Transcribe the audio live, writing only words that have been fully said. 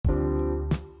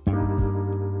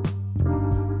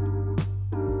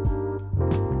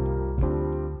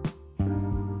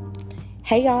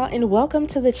Hey, y'all, and welcome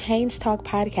to the Change Talk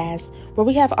podcast, where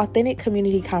we have authentic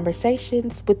community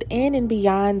conversations within and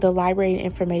beyond the library and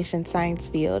information science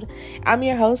field. I'm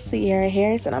your host, Sierra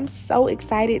Harris, and I'm so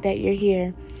excited that you're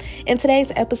here. In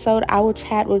today's episode, I will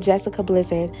chat with Jessica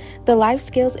Blizzard, the Life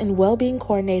Skills and Wellbeing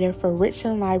Coordinator for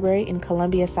Richland Library in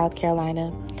Columbia, South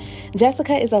Carolina.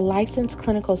 Jessica is a licensed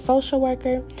clinical social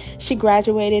worker. She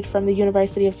graduated from the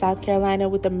University of South Carolina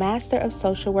with a Master of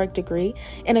Social Work degree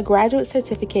and a graduate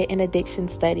certificate in addiction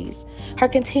studies. Her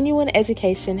continuing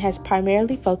education has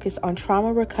primarily focused on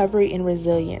trauma recovery and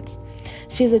resilience.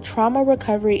 She's a trauma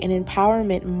recovery and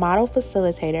empowerment model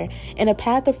facilitator and a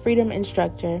Path of Freedom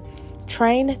instructor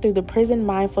trained through the Prison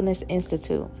Mindfulness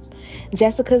Institute.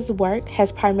 Jessica's work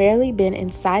has primarily been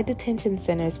inside detention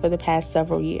centers for the past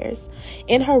several years.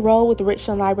 In her role with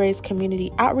Richland Library's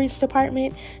Community Outreach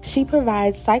Department, she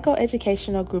provides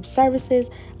psychoeducational group services,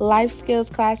 life skills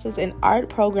classes, and art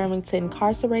programming to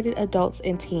incarcerated adults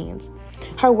and teens.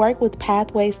 Her work with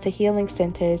Pathways to Healing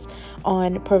centers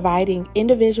on providing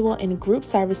individual and group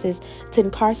services to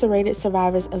incarcerated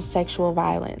survivors of sexual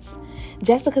violence.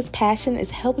 Jessica's passion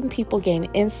is helping people gain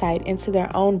insight into their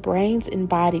own brains and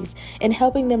bodies and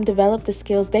helping them develop the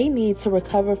skills they need to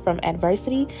recover from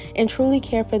adversity and truly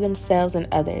care for themselves and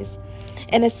others.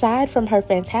 And aside from her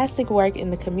fantastic work in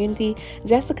the community,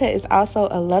 Jessica is also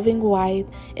a loving wife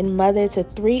and mother to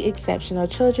 3 exceptional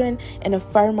children and a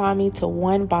fur mommy to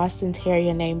 1 Boston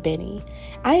Terrier named Benny.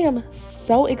 I am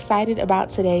so excited about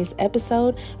today's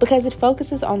episode because it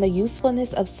focuses on the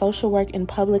usefulness of social work and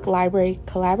public library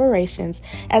collaborations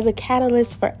as a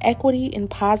catalyst for equity and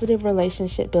positive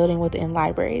relationship building within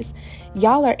libraries.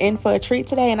 Y'all are in for a treat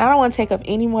today, and I don't want to take up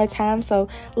any more time, so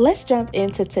let's jump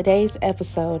into today's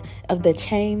episode of the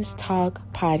Change Talk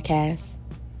podcast.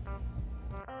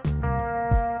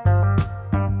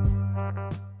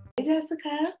 Hey,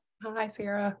 Jessica. Hi,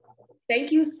 Sarah.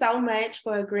 Thank you so much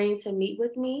for agreeing to meet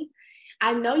with me.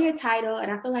 I know your title,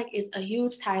 and I feel like it's a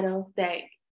huge title that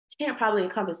can't probably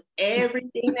encompass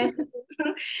everything that you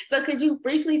do. So could you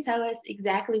briefly tell us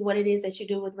exactly what it is that you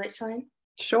do with Richland?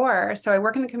 Sure. So I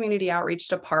work in the community outreach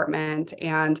department,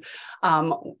 and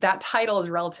that title is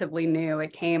relatively new.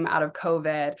 It came out of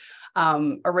COVID.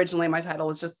 Originally, my title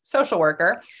was just social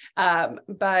worker,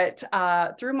 but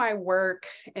through my work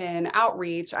in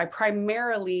outreach, I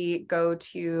primarily go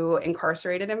to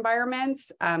incarcerated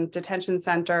environments, detention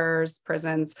centers,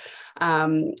 prisons,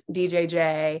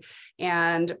 DJJ,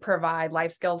 and provide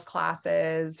life skills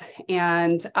classes.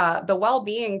 And the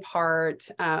well-being part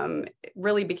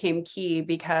really became key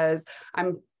because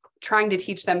I'm trying to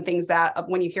teach them things that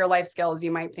when you hear life skills, you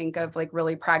might think of like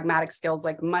really pragmatic skills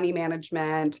like money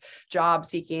management, job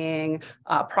seeking,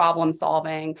 problem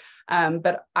solving.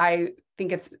 But I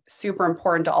think it's super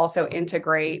important to also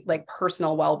integrate like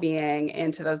personal well-being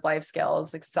into those life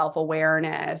skills, like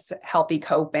self-awareness, healthy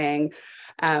coping.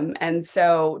 And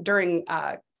so during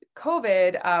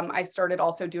COVID, I started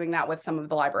also doing that with some of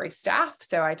the library staff.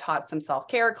 So I taught some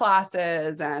self-care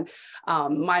classes and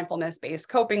mindfulness-based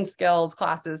coping skills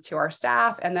classes to our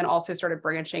staff, and then also started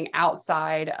branching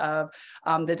outside of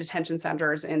the detention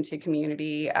centers into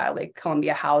community, like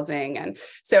Columbia Housing. And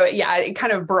so, yeah, it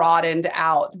kind of broadened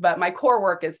out, but my core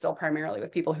work is still primarily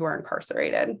with people who are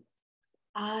incarcerated.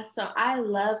 So I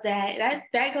love that.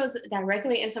 That goes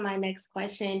directly into my next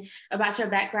question about your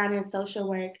background in social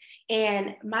work.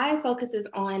 And my focus is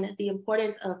on the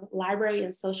importance of library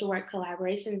and social work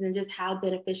collaborations and just how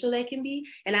beneficial they can be.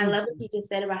 And I love what you just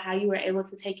said about how you were able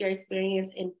to take your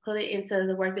experience and put it into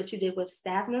the work that you did with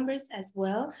staff members as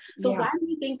well. So why do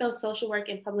you think those social work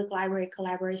and public library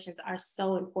collaborations are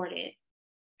so important?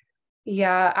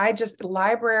 Yeah,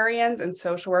 librarians and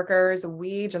social workers,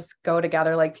 we just go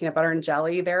together like peanut butter and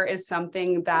jelly. There is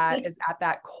something that is at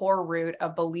that core root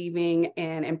of believing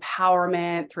in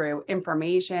empowerment through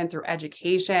information, through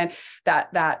education,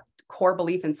 that core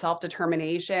belief in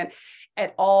self-determination.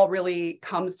 It all really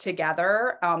comes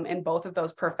together in both of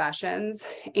those professions.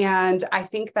 And I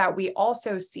think that we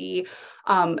also see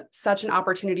such an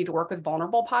opportunity to work with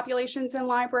vulnerable populations in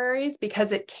libraries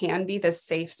because it can be this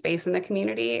safe space in the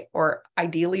community, or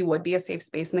ideally would be a safe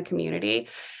space in the community.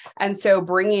 And so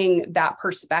bringing that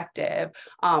perspective,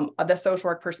 the social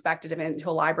work perspective into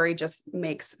a library just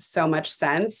makes so much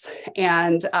sense.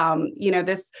 And,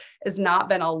 this has not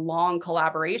been a long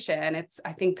collaboration. It's,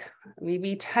 I think,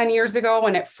 maybe 10 years ago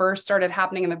when it first started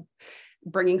happening in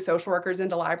bringing social workers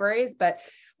into libraries. But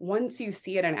once you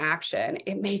see it in action,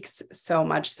 it makes so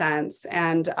much sense.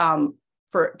 And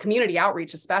for community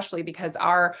outreach, especially because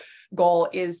our goal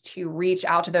is to reach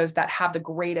out to those that have the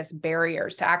greatest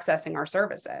barriers to accessing our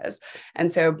services.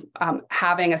 And so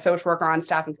having a social worker on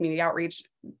staff and community outreach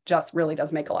just really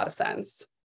does make a lot of sense.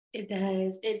 It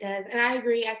does. It does. And I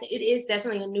agree. I think it is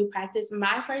definitely a new practice.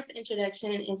 My first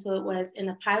introduction into it was in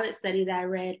a pilot study that I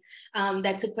read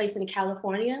that took place in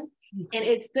California. And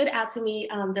it stood out to me,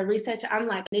 the research on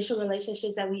like initial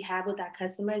relationships that we have with our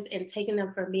customers and taking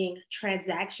them from being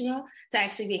transactional to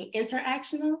actually being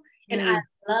interactional. And I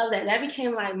love that. That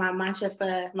became like my mantra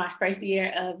for my first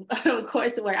year of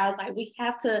coursework. I was like, we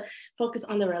have to focus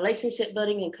on the relationship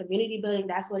building and community building.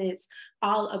 That's what it's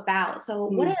all about. So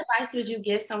what advice would you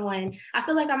give someone? I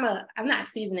feel like I'm not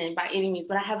seasoned by any means,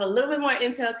 but I have a little bit more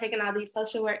intel taking all these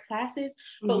social work classes.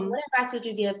 But what advice would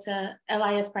you give to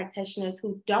LIS practitioners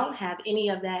who don't have any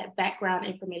of that background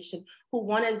information, who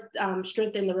want to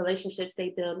strengthen the relationships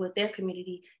they build with their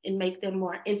community and make them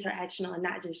more interactional and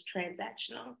not just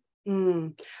transactional?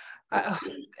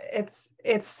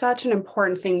 It's such an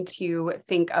important thing to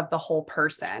think of the whole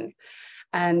person.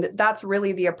 And that's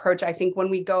really the approach. I think when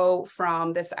we go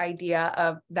from this idea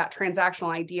of that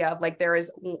transactional idea of like, there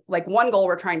is like one goal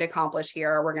we're trying to accomplish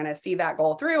here, we're going to see that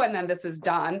goal through, and then this is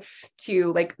done,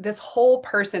 to like this whole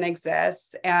person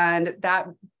exists. And that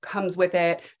comes with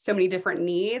it so many different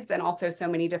needs and also so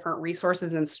many different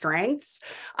resources and strengths.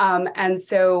 And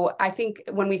so I think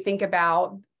when we think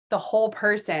about the whole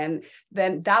person,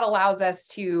 then that allows us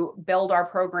to build our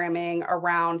programming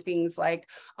around things like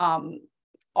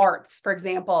arts, for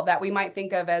example, that we might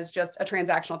think of as just a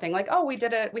transactional thing, like, oh, we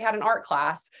had an art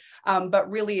class. But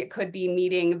really it could be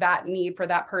meeting that need for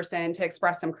that person to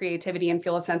express some creativity and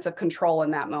feel a sense of control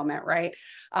in that moment, right?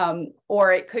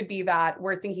 Or it could be that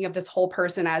we're thinking of this whole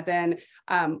person as in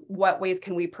what ways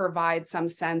can we provide some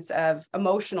sense of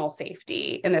emotional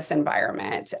safety in this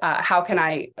environment? How can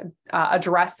I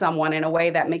address someone in a way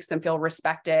that makes them feel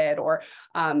respected, or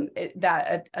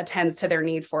that attends to their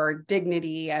need for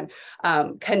dignity and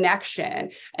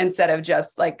connection, instead of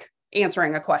just like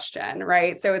answering a question,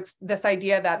 right? So it's this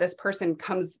idea that this person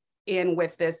comes in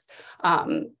with this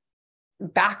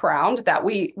background that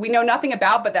we know nothing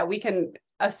about, but that we can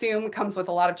assume comes with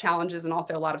a lot of challenges and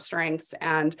also a lot of strengths.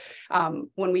 And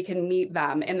when we can meet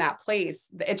them in that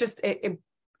place,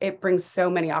 it brings so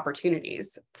many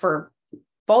opportunities for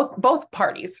both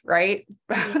parties, right?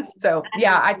 So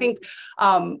yeah, I think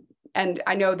and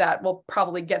I know that we'll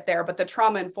probably get there, but the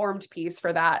trauma-informed piece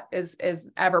for that is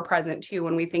ever present too.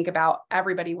 When we think about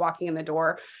everybody walking in the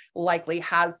door likely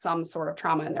has some sort of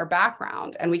trauma in their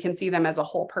background, and we can see them as a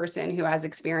whole person who has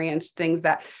experienced things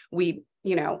that we,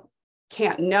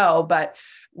 can't know, but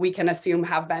we can assume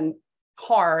have been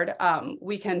hard.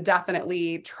 We can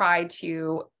definitely try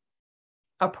to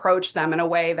approach them in a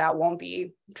way that won't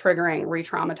be triggering,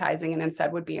 re-traumatizing, and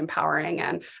instead would be empowering.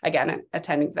 And again,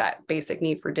 attending to that basic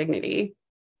need for dignity.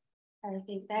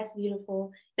 Perfect. That's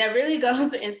beautiful. That really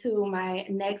goes into my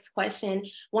next question.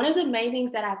 One of the main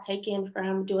things that I've taken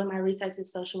from doing my research in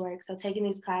social work, so taking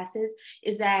these classes,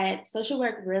 is that social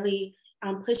work really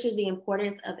pushes the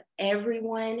importance of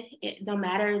everyone, no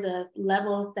matter the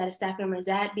level that a staff member is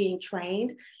at, being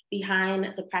trained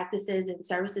behind the practices and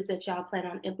services that y'all plan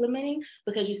on implementing,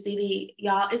 because you see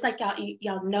it's like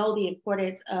y'all know the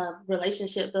importance of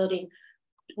relationship building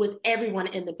with everyone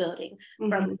in the building,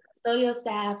 from the custodial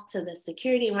staff to the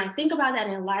security. And when I think about that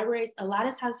in libraries, a lot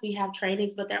of times we have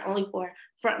trainings, but they're only for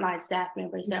frontline staff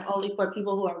members. They're only for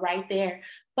people who are right there.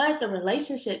 But the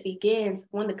relationship begins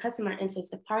when the customer enters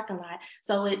the parking lot.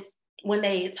 So it's when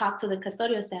they talk to the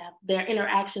custodial staff, their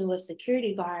interaction with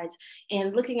security guards,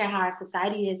 and looking at how our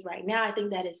society is right now, I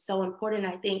think that is so important.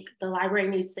 I think the library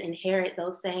needs to inherit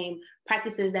those same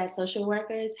practices that social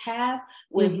workers have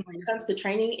when it comes to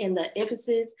training and the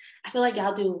emphasis. I feel like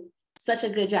y'all do such a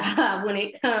good job when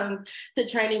it comes to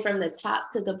training from the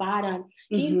top to the bottom.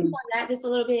 Can you speak on that just a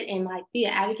little bit and like be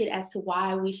an advocate as to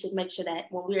why we should make sure that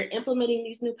when we're implementing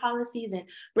these new policies and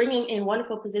bringing in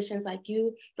wonderful positions like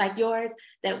yours,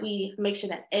 that we make sure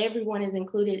that everyone is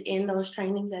included in those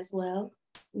trainings as well?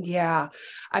 Yeah.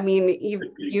 I mean,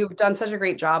 you've done such a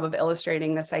great job of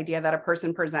illustrating this idea that a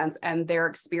person presents and their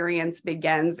experience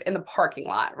begins in the parking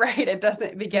lot, right? It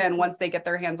doesn't begin once they get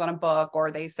their hands on a book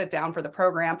or they sit down for the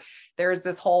program. There's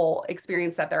this whole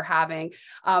experience that they're having.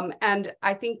 And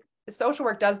I think social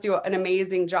work does do an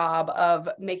amazing job of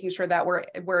making sure that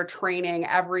we're training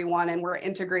everyone and we're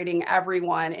integrating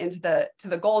everyone into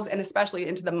the goals, and especially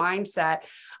into the mindset.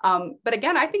 But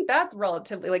again, I think that's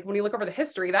relatively, like when you look over the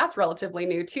history, that's relatively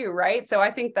new too, right? So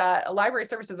I think that library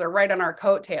services are right on our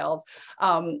coattails.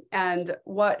 And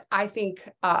what I think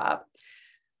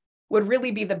would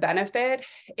really be the benefit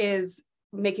is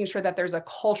making sure that there's a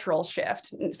cultural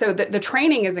shift. So the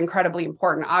training is incredibly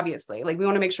important, obviously. Like we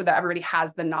want to make sure that everybody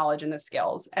has the knowledge and the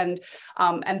skills. And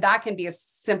that can be as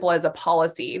simple as a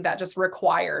policy that just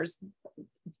requires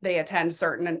they attend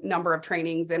certain number of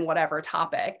trainings in whatever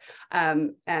topic.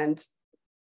 And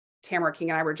Tamara King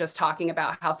and I were just talking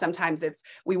about how sometimes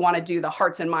we want to do the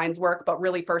hearts and minds work, but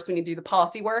really first we need to do the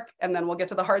policy work, and then we'll get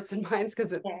to the hearts and minds,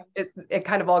 because it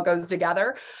kind of all goes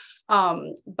together.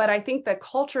 But I think the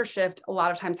culture shift a lot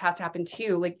of times has to happen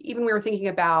too. Like even we were thinking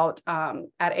about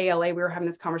at ALA, we were having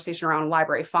this conversation around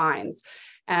library fines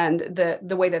and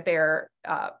the way that they're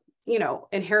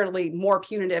inherently more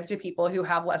punitive to people who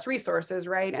have less resources,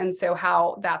 right? And so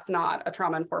how that's not a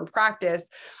trauma-informed practice.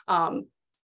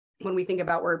 When we think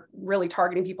about, we're really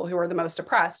targeting people who are the most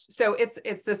oppressed. So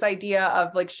it's this idea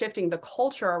of like shifting the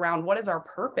culture around what is our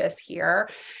purpose here.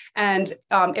 And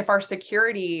if our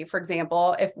security, for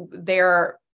example, if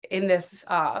they're in this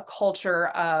culture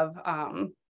of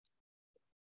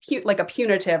like a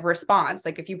punitive response,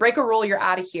 like if you break a rule, you're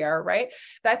out of here, right?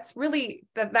 That's really,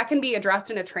 that can be addressed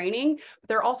in a training, but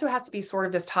there also has to be sort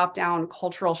of this top-down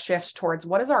cultural shift towards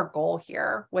what is our goal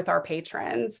here with our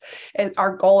patrons. And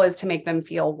our goal is to make them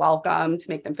feel welcome, to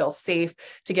make them feel safe,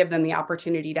 to give them the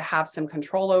opportunity to have some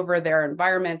control over their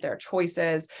environment, their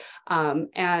choices,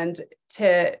 and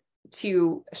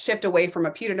to shift away from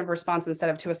a punitive response instead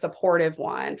of to a supportive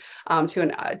one,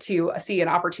 to see an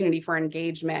opportunity for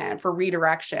engagement, for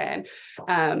redirection.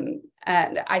 And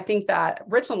I think that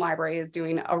Richland Library is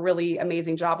doing a really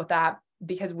amazing job with that,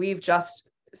 because we've just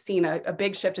seen a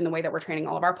big shift in the way that we're training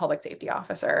all of our public safety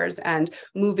officers and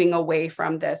moving away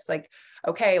from this, like,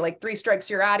 okay, like 3 strikes,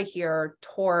 you're out of here,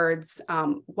 towards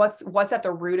what's at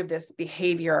the root of this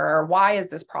behavior, or why is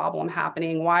this problem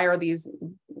happening? Why are these,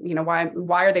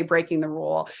 why are they breaking the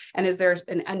rule? And is there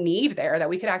a need there that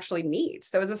we could actually meet?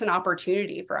 So is this an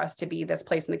opportunity for us to be this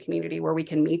place in the community where we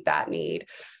can meet that need?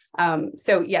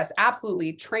 So yes,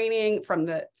 absolutely, training from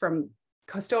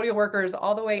custodial workers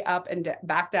all the way up and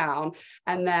back down.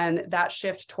 And then that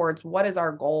shift towards what is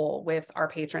our goal with our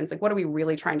patrons? Like, what are we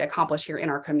really trying to accomplish here in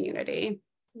our community?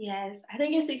 Yes, I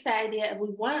think it's an exciting idea.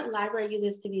 We want library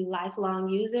users to be lifelong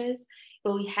users,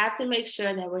 but we have to make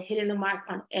sure that we're hitting the mark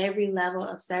on every level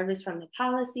of service, from the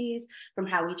policies, from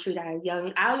how we treat our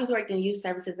young. I always worked in youth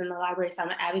services in the library, so I'm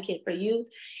an advocate for youth.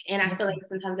 And I feel like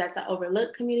sometimes that's an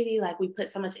overlooked community. Like we put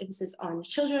so much emphasis on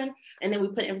children, and then we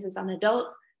put emphasis on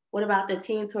adults. What about the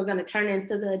teens who are going to turn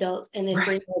into the adults and then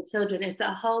bring their children? It's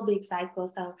a whole big cycle.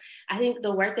 So I think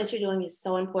the work that you're doing is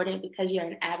so important, because you're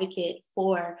an advocate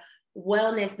for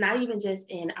wellness, not even just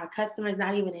in our customers,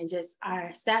 not even in just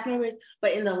our staff members,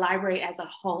 but in the library as a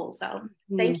whole. So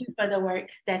thank you for the work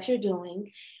that you're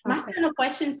doing. My final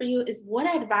question for you is,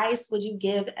 what advice would you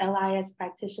give LIS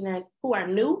practitioners who are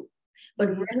new, but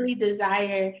really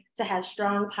desire to have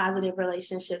strong, positive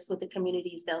relationships with the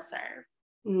communities they'll serve?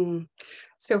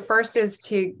 So first is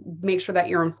to make sure that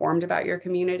you're informed about your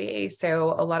community.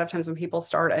 So a lot of times when people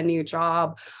start a new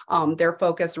job, they're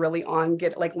focused really on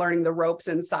learning the ropes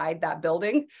inside that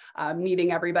building,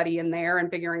 meeting everybody in there and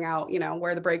figuring out,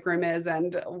 where the break room is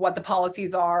and what the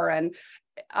policies are, and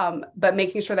but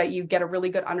making sure that you get a really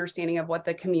good understanding of what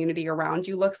the community around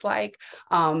you looks like,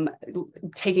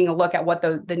 taking a look at what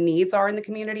the needs are in the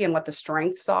community and what the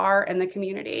strengths are in the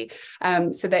community,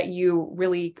 so that you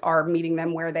really are meeting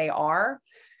them where they are.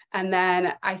 And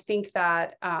then I think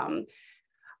that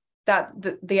that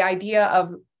the idea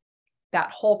of that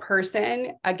whole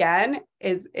person, again,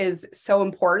 is so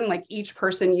important. Like each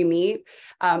person you meet,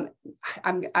 I'm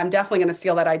definitely going to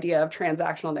steal that idea of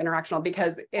transactional and interactional,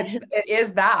 because it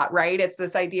is that, right? It's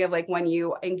this idea of like when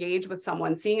you engage with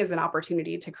someone, seeing as an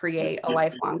opportunity to create a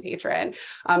lifelong patron,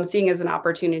 seeing as an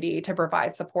opportunity to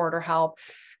provide support or help.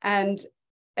 And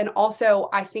also,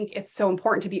 I think it's so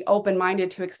important to be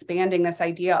open-minded to expanding this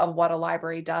idea of what a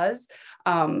library does.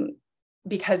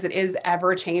 Because it is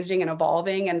ever changing and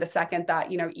evolving. And the second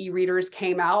that, e-readers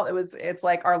came out, it's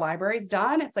like, our library's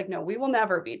done. It's like, no, we will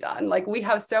never be done. Like we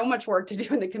have so much work to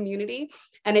do in the community,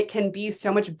 and it can be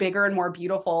so much bigger and more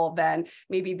beautiful than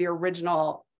maybe the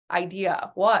original idea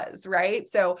was,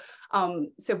 right? So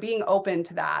being open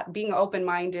to that, being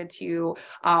open-minded to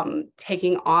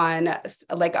taking on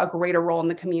like a greater role in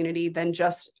the community than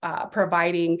just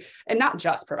providing, and not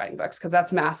just providing books, because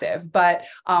that's massive, but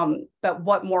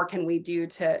what more can we do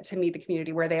to meet the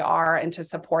community where they are and to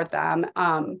support them?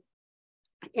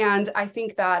 And I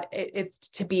think that it's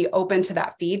to be open to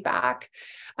that feedback,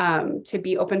 to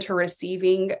be open to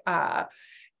receiving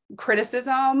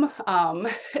criticism,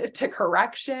 to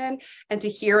correction, and to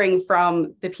hearing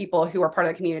from the people who are part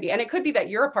of the community. And it could be that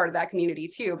you're a part of that community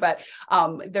too, but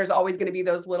there's always going to be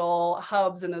those little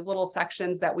hubs and those little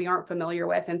sections that we aren't familiar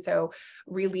with. And so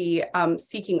really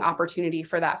seeking opportunity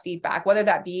for that feedback, whether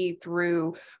that be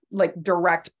through like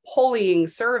direct polling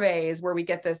surveys where we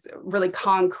get this really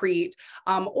concrete,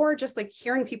 or just like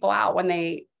hearing people out when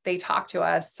they talk to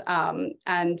us,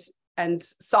 and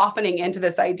softening into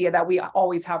this idea that we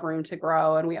always have room to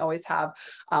grow and we always have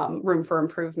room for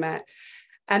improvement.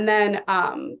 And then,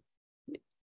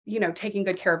 taking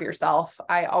good care of yourself.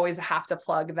 I always have to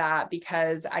plug that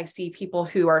because I see people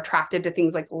who are attracted to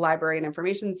things like library and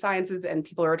information sciences, and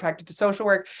people who are attracted to social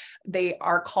work. They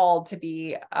are called to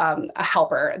be a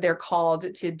helper. They're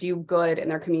called to do good in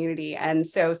their community. And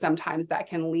so sometimes that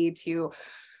can lead to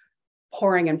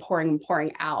pouring and pouring and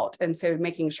pouring out. And so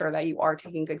making sure that you are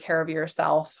taking good care of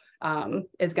yourself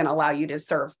is going to allow you to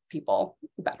serve people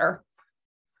better.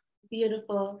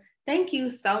 Beautiful. Thank you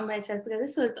so much, Jessica.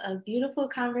 This was a beautiful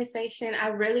conversation. I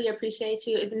really appreciate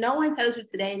you. If no one tells you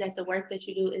today that the work that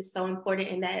you do is so important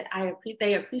and that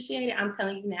they appreciate it, I'm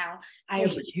telling you now, I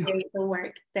appreciate the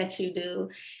work that you do.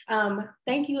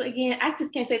 Thank you again. I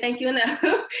just can't say thank you enough.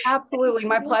 Absolutely.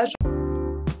 My pleasure.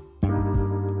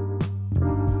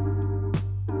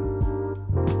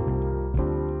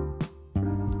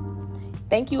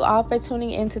 Thank you all for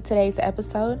tuning into today's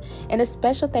episode, and a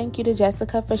special thank you to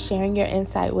Jessica for sharing your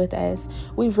insight with us.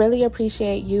 We really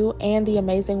appreciate you and the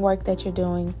amazing work that you're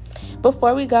doing.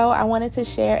 Before we go, I wanted to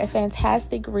share a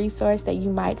fantastic resource that you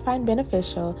might find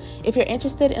beneficial if you're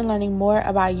interested in learning more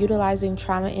about utilizing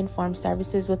trauma-informed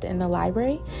services within the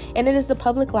library, and it is the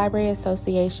Public Library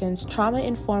Association's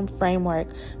Trauma-Informed Framework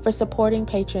for Supporting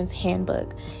Patrons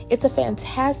Handbook. It's a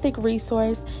fantastic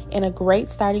resource and a great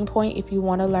starting point if you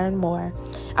want to learn more.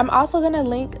 I'm also going to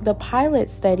link the pilot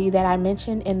study that I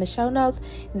mentioned in the show notes.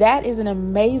 That is an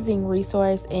amazing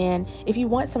resource, and if you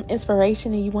want some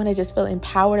inspiration and you want to just feel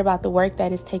empowered about the work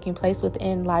that is taking place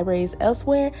within libraries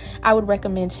elsewhere, I would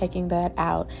recommend checking that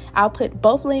out. I'll put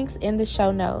both links in the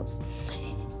show notes.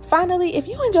 Finally, if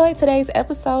you enjoyed today's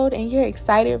episode and you're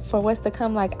excited for what's to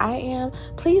come like I am,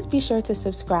 please be sure to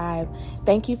subscribe.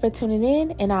 Thank you for tuning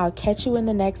in, and I'll catch you in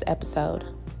the next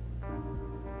episode.